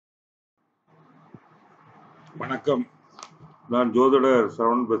வணக்கம். நான் ஜோதிடர்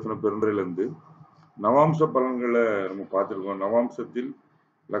சரவணன் பேசுறேன் பெருந்துறையிலிருந்து. நவாம்ச பலன்களை நம்ம பார்த்துருக்கோம். நவாம்சத்தில்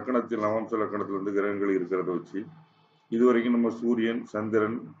நவாம்ச லக்கணத்தில் வந்து கிரகங்கள் இருக்கிறத வச்சு இதுவரைக்கும் நம்ம சூரியன்,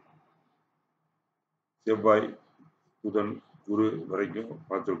 சந்திரன், செவ்வாய், புதன், குரு வரைக்கும்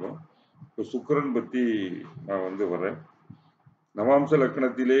பார்த்துருக்கோம். இப்போ சுக்கிரன் பற்றி நான் வந்து வரேன். நவாம்ச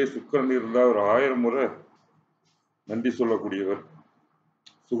லக்கணத்திலே சுக்கிரன் இருந்தால் ஒரு 1000 முறை நன்றி சொல்லக்கூடியவர்.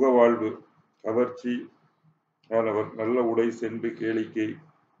 சுக வாழ்வு, கவர்ச்சி ஆனவர், நல்ல உடை, சென்று கேளிக்கை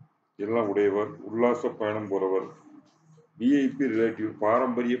எல்லாம் உடையவர், உல்லாச பயணம் போறவர், விஐபி ரிலேட்டிவ்,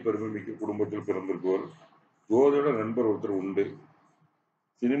 பாரம்பரிய பெருமை மிக்க குடும்பத்தில் பிறந்திருப்பவர், ஜோதிட நண்பர் ஒருத்தர் உண்டு,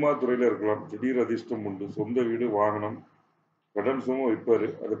 சினிமா துறையில இருக்கலாம், திடீர் அதிர்ஷ்டம் உண்டு, சொந்த வீடு, வாகனம், கடன் சுமம் வைப்பாரு,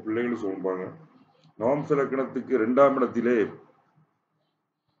 அதை பிள்ளைகளும் சுமப்பாங்க. நவாம்ச லக்கணத்துக்கு 2ஆம் இடத்திலே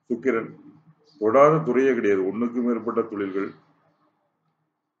சுக்கிரன், தொடாத துறையே கிடையாது, ஒண்ணுக்கும் மேற்பட்ட தொழில்கள்,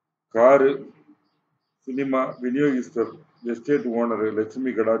 car, cinema, விநியோகிஸ்தர், estate owner,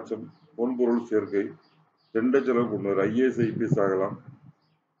 Lakshmi கடாட்சம், பொன்பொருள் சேர்க்கை, ரெண்ட செலவு பண்ணுவார், ஐஏஎஸ் ஐபிஎஸ் ஆகலாம்,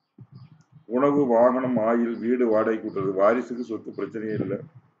 உணவு, வாகனம், ஆயில், வீடு வாடகை கூட்டுறது, வாரிசுக்கு சொத்து பிரச்சனையே இல்லை,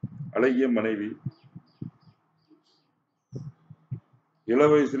 அழகிய மனைவி, இள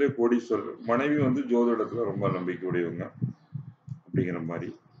வயசுலே கோடீஸ்வரர், மனைவி வந்து ஜோதிடத்துல ரொம்ப நம்பிக்கை உடையவங்க அப்படிங்கிற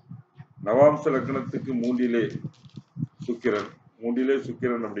மாதிரி. நவாம்ச லக்கணத்துக்கு மூன்றிலே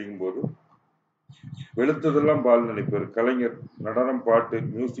சுக்கிரன் அப்படிங்கும்போது வெளுத்ததெல்லாம் பால் நினைப்பவர், கலைஞர், நடனம், பாட்டு,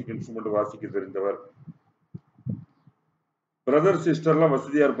 மியூசிக் இன்ஸ்ட்ருமெண்ட் வாசிக்க தெரிந்தவர், பிரதர் சிஸ்டர்லாம்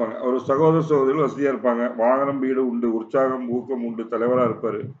வசதியா இருப்பாங்க, ஒரு சகோதர சகோதரிகள் வசதியா இருப்பாங்க, வாகனம், வீடு உண்டு, உற்சாகம், ஊக்கம் உண்டு, தலைவரா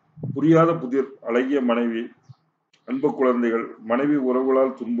இருப்பாரு, புரியாத புதிர், அழகிய மனைவி, அன்பு குழந்தைகள், மனைவி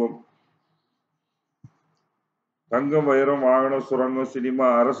உறவுகளால் துன்பம், தங்கம், வைரம், வாகனம், சுரங்கம், சினிமா,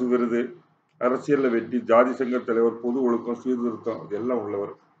 அரசு விருது, அரசியல்ல வெற்றி, ஜாதி சங்க தலைவர், பொது ஒழுக்கம், சீர்திருத்தம் இதெல்லாம்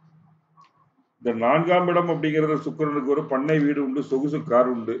உள்ளவர். இந்த 4ஆம் இடம் அப்படிங்கிறது சுக்கிரனுக்கு ஒரு பண்ணை வீடு உண்டு, சொகுசு கார்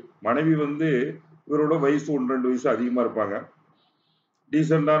உண்டு, மனைவி வந்து இவரோட வயசு 1-2 வயசு அதிகமா இருப்பாங்க,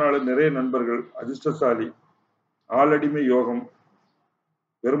 டீசெண்டான ஆளு, நிறைய நண்பர்கள், அதிர்ஷ்டசாலி, ஆளடிமை யோகம்,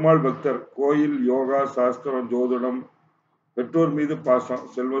 பெருமாள் பக்தர், கோயில், யோகா, சாஸ்திரம், ஜோதிடம், பெற்றோர் மீது பாசம்,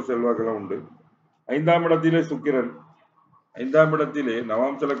 செல்வாக்கெல்லாம் உண்டு. 5ஆம் இடத்திலே சுக்கிரன், 5ஆம் இடத்திலே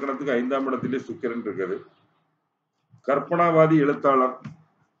நவாம்ச லக்கணத்துக்கு 5ஆம் இடத்திலே சுக்கிரன் இருக்குது. கற்பனாவாதி, எழுத்தாளர்,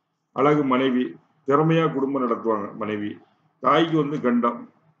 அழகு மனைவி, திறமையா குடும்பம் நடத்துவாங்க மனைவி, தாய்க்கு வந்து கண்டம்,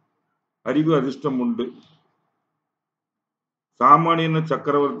 அறிவு, அதிர்ஷ்டம் உண்டு, சாமானியன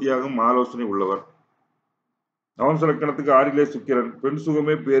சக்கரவர்த்தியாகவும் ஆலோசனை உள்ளவர். நவாம்ச லக்கணத்துக்கு 6லே சுக்கிரன், பெண்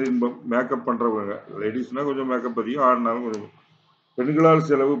சுகமே பேரின்பம், மேக்கப் பண்றவங்க, லேடிஸ்னா கொஞ்சம் மேக்கப் அதிகம், ஆடினாலும் கொஞ்சம், பெண்களால்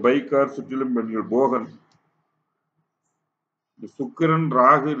செலவு, பைக், கார், சுற்றிலும் பெண்கள், போகன், சுக்கிரன்,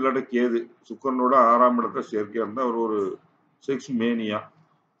 ராகு இல்லாட்ட கேது சுக்கிரனோட 6ஆம் இடத்தை சேர்க்கையா இருந்தா அவர் ஒரு செக்ஸ் மேனியா,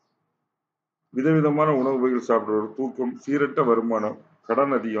 விதவிதமான உணவு வகைகள் சாப்பிடுவார், தூக்கம், சீரற்ற வருமானம்,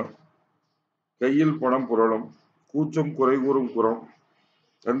 கடன் அதிகம், கையில் பணம் புரளும், கூச்சம், குறை கூறும் குறம்,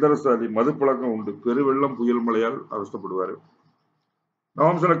 சந்திரசாலி, மது பழக்கம் உண்டு, பெருவெள்ளம், புயல் மழையால் அவஸ்தப்படுவார்.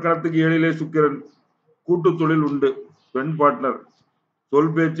 நவாம்ச லக்கணத்துக்கு 7லே சுக்கிரன், கூட்டு தொழில் உண்டு, பெண் பார்ட்னர்,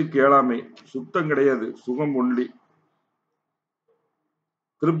 சொல் பேச்சு கேளாமை, சுத்தம் கிடையாது, சுகம் ஒன்லி,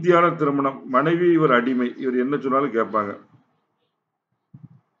 திருப்தியான திருமணம், மனைவி இவர் அடிமை, இவர் என்ன சொன்னாலும் கேட்பாங்க,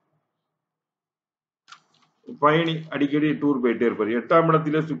 பயணி, அடிக்கடி டூர் போயிட்டே இருப்பார். 8ஆம்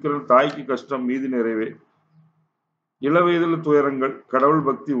இடத்திலே சுக்கிரன், தாய்க்கு கஷ்டம், மீதி நிறைவே, இளவயதில் துயரங்கள், கடவுள்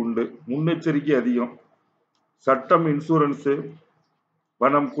பக்தி உண்டு, முன்னெச்சரிக்கை அதிகம், சட்டம், இன்சூரன்ஸ்,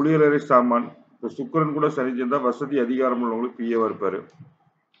 பணம், குளியலறை சாமான், சுக்கிரன் கூட சனி சேர்ந்தா வசதி அதிகாரம் உள்ளவங்களுக்கு பிஏவா இருப்பாரு.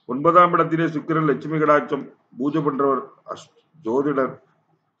 9ஆம் இடத்திலே சுக்கிரன், லட்சுமி கடாட்சம், பூஜை பண்றவர், ஜோதிடர்,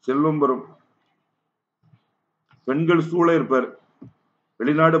 செல்வம் வரும், பெண்கள் சூழ இருப்பார்,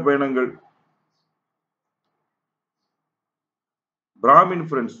 வெளிநாடு பயணங்கள், பிராமின்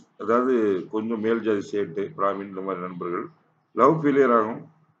ஃப்ரெண்ட்ஸ், அதாவது கொஞ்சம் மேல் ஜாதி சேட்டு, பிராமின் இந்த மாதிரி நண்பர்கள், லவ் ஃபெயிலியர் ஆகும்.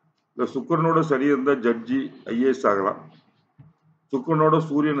 இந்த சுக்கிரனோட சரி இருந்தா ஜட்ஜி, ஐஏஎஸ் ஆகலாம். சுக்கிரனோட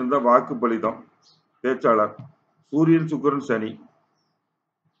சூரியன் இருந்தா வாக்கு பலிதம், பேச்சாளர், சூரியன், சுக்கிரன், சனி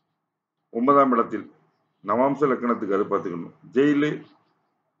 9ஆம் இடத்தில் நவாம்ச லக்கணத்துக்கு அது பார்த்துக்கணும். ஜெயிலு,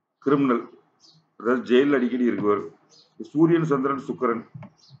 கிரிமினல், அதாவது ஜெயில அடிக்கடி இருக்குவார். சூரியன், சந்திரன், சுக்கிரன்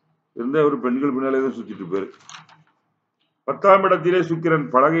இருந்தா அவர் பெண்கள் பின்னாலே தான் சுத்திட்டு இருப்பாரு. 10ஆம் இடத்திலே சுக்கிரன்,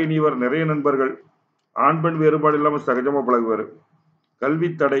 பழகை நீவர், நிறைய நண்பர்கள், ஆண் பெண் வேறுபாடு இல்லாமல் சகஜமா பழகுவார், கல்வி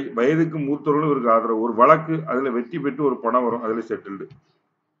தடை, வயதுக்கு மூத்தவர்களும் இவருக்கு ஆதரவு, ஒரு வழக்கு அதுல வெற்றி பெற்று ஒரு பணம் வரும், அதுல செட்டில்டு,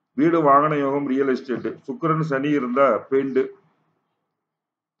 வீடு, வாகன யோகம், ரியல் எஸ்டேட், சுக்கிரன், சனி இருந்தா பெயிண்ட்,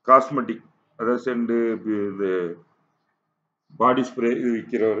 காஸ்மெட்டிக், அதாவது செண்டு, இது பாடி ஸ்ப்ரே இது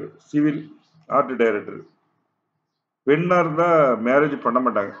விற்கிறவர், சிவில், ஆர்ட் டைரக்டர், பெண்ணா இருந்தா மேரேஜ் பண்ண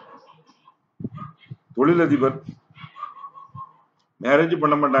மாட்டாங்க, தொழிலதிபர் மேரேஜ்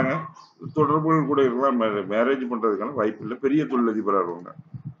பண்ண மாட்டாங்க, தொடர்புகள் கூட இருக்கலாம். மேரேஜ் பண்றதுக்கான வாய்ப்பு இல்லை, பெரிய தொழிலதிபராக இருவாங்க.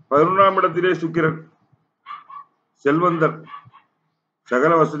 11ஆம் இடத்திலே சுக்கிரன், செல்வந்தர்,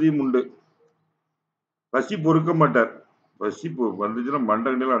 சகல வசதியும் உண்டு, பசி பொறுக்க மாட்டார். பசி வந்துச்சுன்னா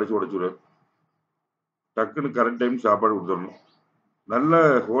மண்டகண்டையில அடைச்சு உடைச்சுடுவார். டக்குன்னு கரெக்ட் டைம் சாப்பாடு கொடுத்துடணும். நல்ல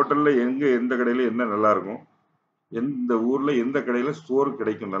ஹோட்டல்ல எங்க எந்த கடையில என்ன நல்லா இருக்கும், எந்த ஊர்ல எந்த கடையில ஸ்டோர்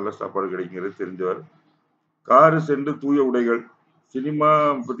கிடைக்கும், நல்ல சாப்பாடு கிடைக்கிறது தெரிஞ்சவர். காரு சென்று தூய உடைகள், சினிமா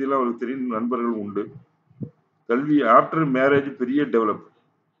பத்திலாம் அவருக்கு தெரியும், நண்பர்கள் உண்டு. கல்வி ஆஃப்டர் மேரேஜ் பெரிய டெவலப்,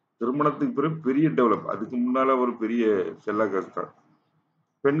 திருமணத்துக்கு பிறகு பெரிய டெவலப். அதுக்கு முன்னால ஒரு பெரிய செல்லா காசு தான்.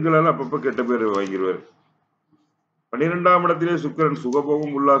 பெண்களால் அப்பப்ப கெட்ட பேர் வாங்கிடுவார். 12ஆம் இடத்திலே சுக்கிரன்,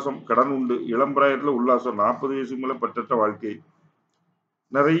 சுகபோகம், உல்லாசம், கடன் உண்டு, இளம் பிராயத்துல உல்லாசம், 40 வயசுக்கு மேல பற்றற்ற வாழ்க்கை,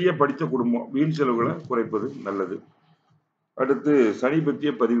 நிறைய படித்த குடும்பம், வீண் செலவுகளை குறைப்பது நல்லது. அடுத்து சனி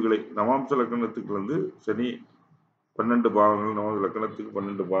பற்றிய பதிவுகளை, நவாம்ச லக்கணத்துக்கு வந்து சனி 12 பாவங்கள், நவாம்ச லக்கணத்துக்கு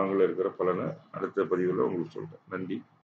 12 பாவங்கள் இருக்கிற பலனை அடுத்த பதிவுல உங்களுக்கு சொல்றேன். நன்றி.